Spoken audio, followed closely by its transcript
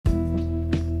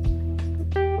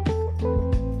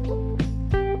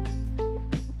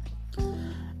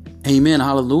Amen.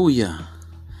 Hallelujah.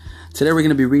 Today we're going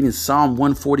to be reading Psalm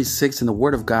 146, and the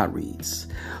Word of God reads,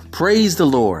 Praise the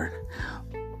Lord.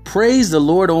 Praise the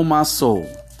Lord, O my soul.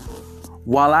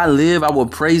 While I live, I will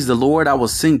praise the Lord. I will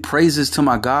sing praises to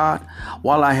my God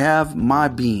while I have my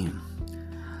being.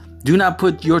 Do not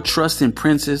put your trust in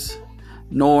princes,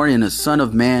 nor in a son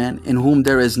of man, in whom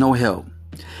there is no help.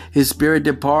 His spirit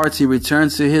departs, he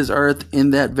returns to his earth.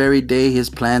 In that very day his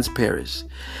plans perish.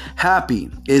 Happy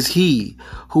is he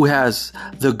who has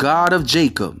the God of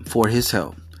Jacob for his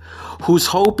help, whose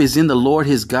hope is in the Lord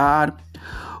his God,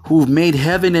 who made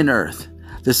heaven and earth,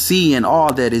 the sea and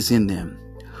all that is in them,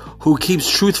 who keeps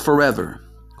truth forever,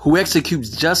 who executes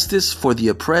justice for the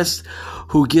oppressed,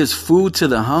 who gives food to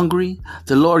the hungry.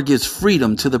 The Lord gives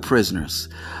freedom to the prisoners.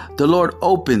 The Lord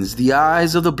opens the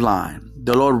eyes of the blind.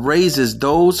 The Lord raises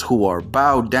those who are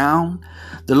bowed down.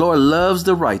 The Lord loves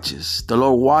the righteous. The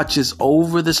Lord watches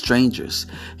over the strangers.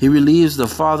 He relieves the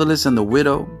fatherless and the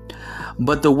widow,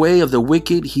 but the way of the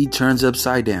wicked he turns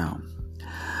upside down.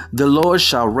 The Lord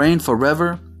shall reign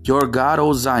forever, your God,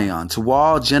 O Zion, to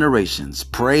all generations.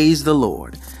 Praise the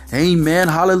Lord. Amen.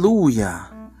 Hallelujah.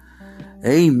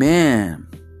 Amen.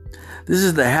 This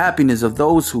is the happiness of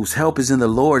those whose help is in the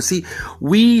Lord. See,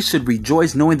 we should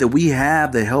rejoice knowing that we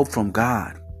have the help from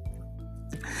God.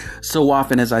 So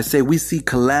often, as I say, we see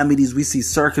calamities, we see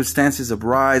circumstances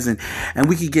arise, and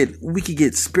we could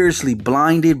get spiritually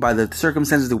blinded by the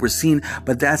circumstances that we're seeing.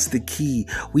 But that's the key.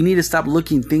 We need to stop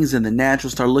looking things in the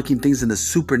natural, start looking things in the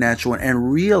supernatural,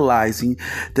 and realizing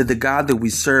that the God that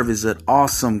we serve is an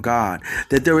awesome God,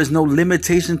 that there is no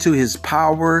limitation to his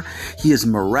power. He is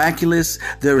miraculous.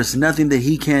 There is nothing that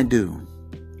he can't do.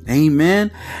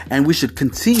 Amen. And we should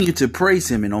continue to praise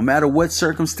him, and no matter what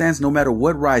circumstance, no matter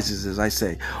what rises, as I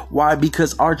say. Why?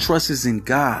 Because our trust is in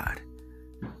God.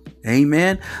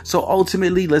 Amen. So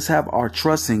ultimately, let's have our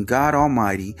trust in God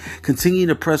Almighty. Continue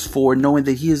to press forward, knowing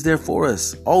that he is there for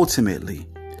us ultimately.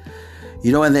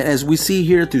 And then as we see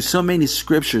here through so many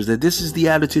scriptures, that this is the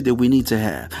attitude that we need to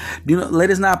have.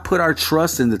 Let us not put our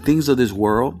trust in the things of this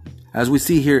world. As we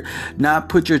see here, not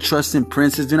put your trust in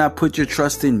princes. Do not put your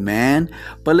trust in man,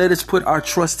 but let us put our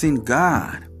trust in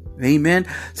God. Amen.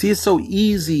 See, it's so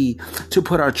easy to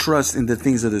put our trust in the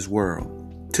things of this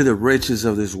world, to the riches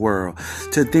of this world,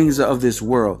 to things of this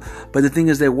world. But the thing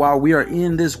is that while we are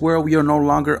in this world, we are no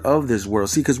longer of this world.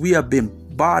 See, because we have been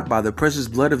bought by the precious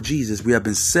blood of Jesus. We have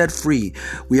been set free.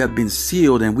 We have been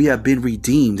sealed, and we have been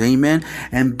redeemed. Amen.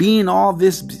 And being all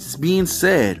this being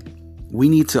said, we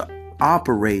need to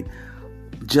operate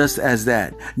just as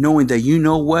that, knowing that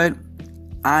what?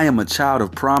 I am a child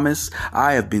of promise.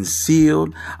 I have been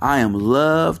sealed. I am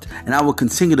loved, and I will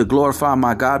continue to glorify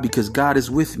my God because God is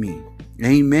with me.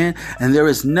 Amen. And there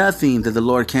is nothing that the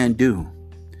Lord can't do.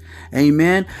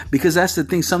 Amen. Because that's the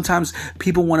thing. Sometimes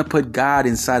people want to put God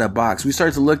inside a box. We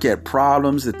start to look at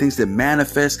problems, the things that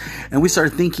manifest, and we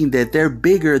start thinking that they're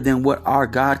bigger than what our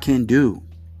God can do.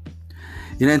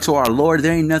 And to our Lord,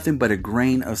 there ain't nothing but a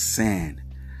grain of sand.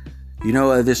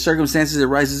 There's circumstances that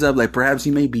rises up, like perhaps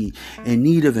you may be in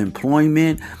need of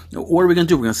employment. What are we going to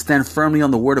do? We're going to stand firmly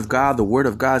on the word of God. The word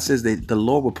of God says that the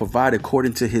Lord will provide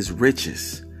according to his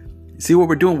riches. See what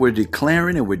we're doing? We're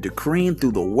declaring and we're decreeing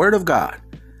through the word of God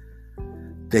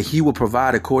that he will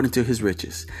provide according to his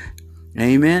riches.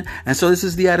 Amen. And so this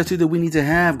is the attitude that we need to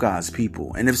have, God's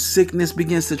people. And if sickness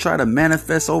begins to try to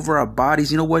manifest over our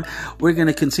bodies, you know what? We're going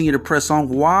to continue to press on.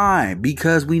 Why?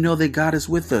 Because we know that God is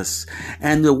with us.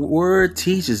 And the word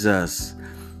teaches us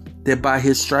that by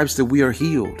his stripes that we are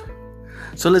healed.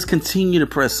 So let's continue to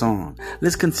press on.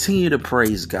 Let's continue to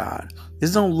praise God.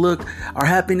 Our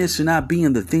happiness should not be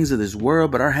in the things of this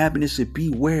world, but our happiness should be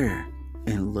where?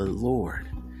 In the Lord.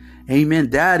 Amen.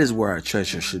 That is where our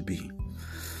treasure should be.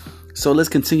 So let's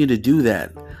continue to do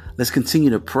that. Let's continue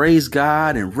to praise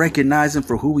God and recognize him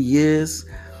for who he is.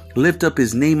 Lift up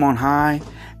his name on high.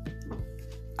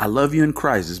 I love you in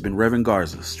Christ. It's been Reverend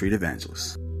Garza, Street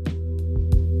Evangelist.